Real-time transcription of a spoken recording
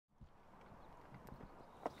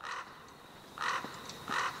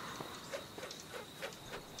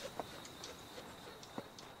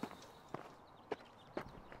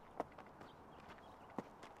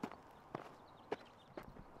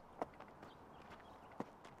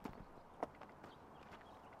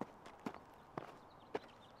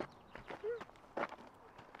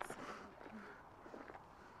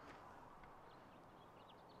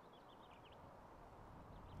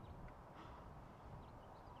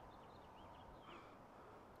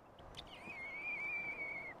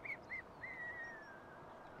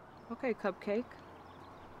Okay, Cupcake.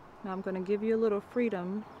 Now I'm gonna give you a little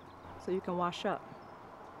freedom so you can wash up.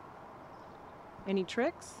 Any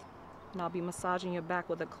tricks? And I'll be massaging your back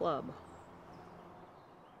with a club.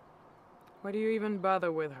 Why do you even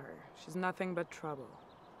bother with her? She's nothing but trouble.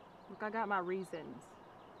 Look, I got my reasons.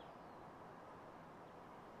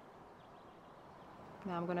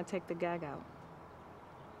 Now I'm gonna take the gag out.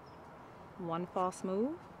 One false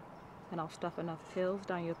move, and I'll stuff enough pills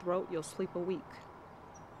down your throat you'll sleep a week.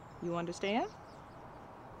 You understand?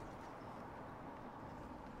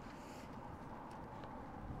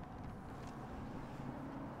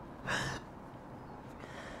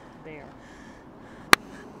 There.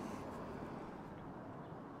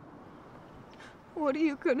 What are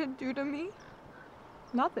you gonna do to me?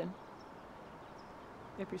 Nothing.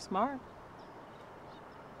 If you're smart.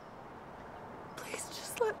 Please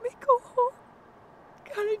just let me go home.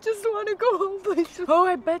 God, I just want to go home, please. Oh,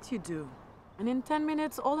 I bet you do. And in 10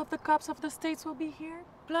 minutes, all of the cops of the States will be here,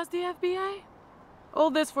 plus the FBI?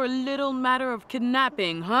 All this for a little matter of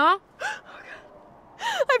kidnapping, huh? Oh, God.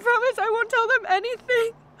 I promise I won't tell them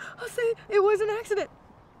anything. I'll say it was an accident.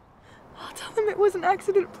 I'll tell them it was an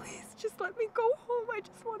accident, please. Just let me go home. I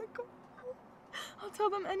just want to go home. I'll tell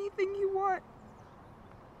them anything you want.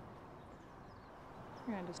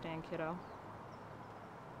 You understand, kiddo.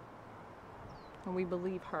 And we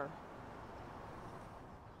believe her.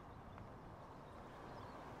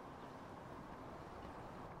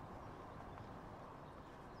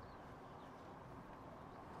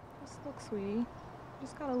 Just look, sweetie.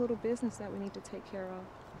 Just got a little business that we need to take care of.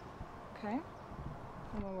 Okay?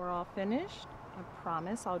 And when we're all finished, I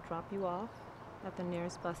promise I'll drop you off at the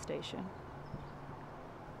nearest bus station.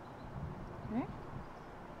 Okay?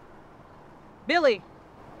 Billy!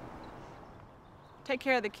 Take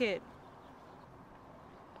care of the kid.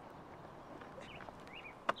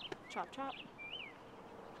 Chop, chop.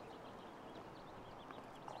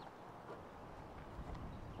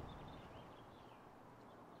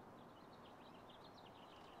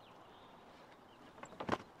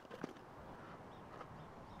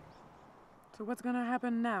 So what's gonna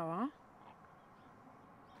happen now, huh?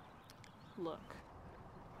 Look,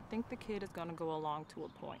 I think the kid is gonna go along to a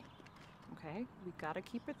point, okay? We gotta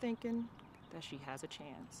keep her thinking that she has a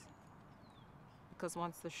chance. Because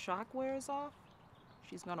once the shock wears off,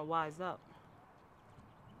 she's gonna wise up.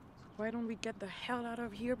 Why don't we get the hell out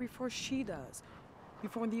of here before she does?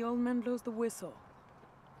 Before the old man blows the whistle?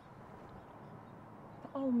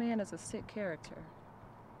 The old man is a sick character.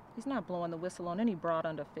 He's not blowing the whistle on any broad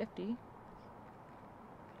under 50.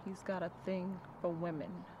 He's got a thing for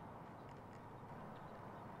women.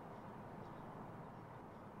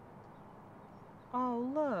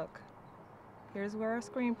 Oh, look. Here's where our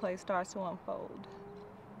screenplay starts to unfold.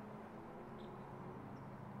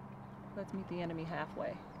 Let's meet the enemy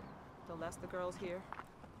halfway. The less the girls hear,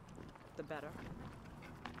 the better.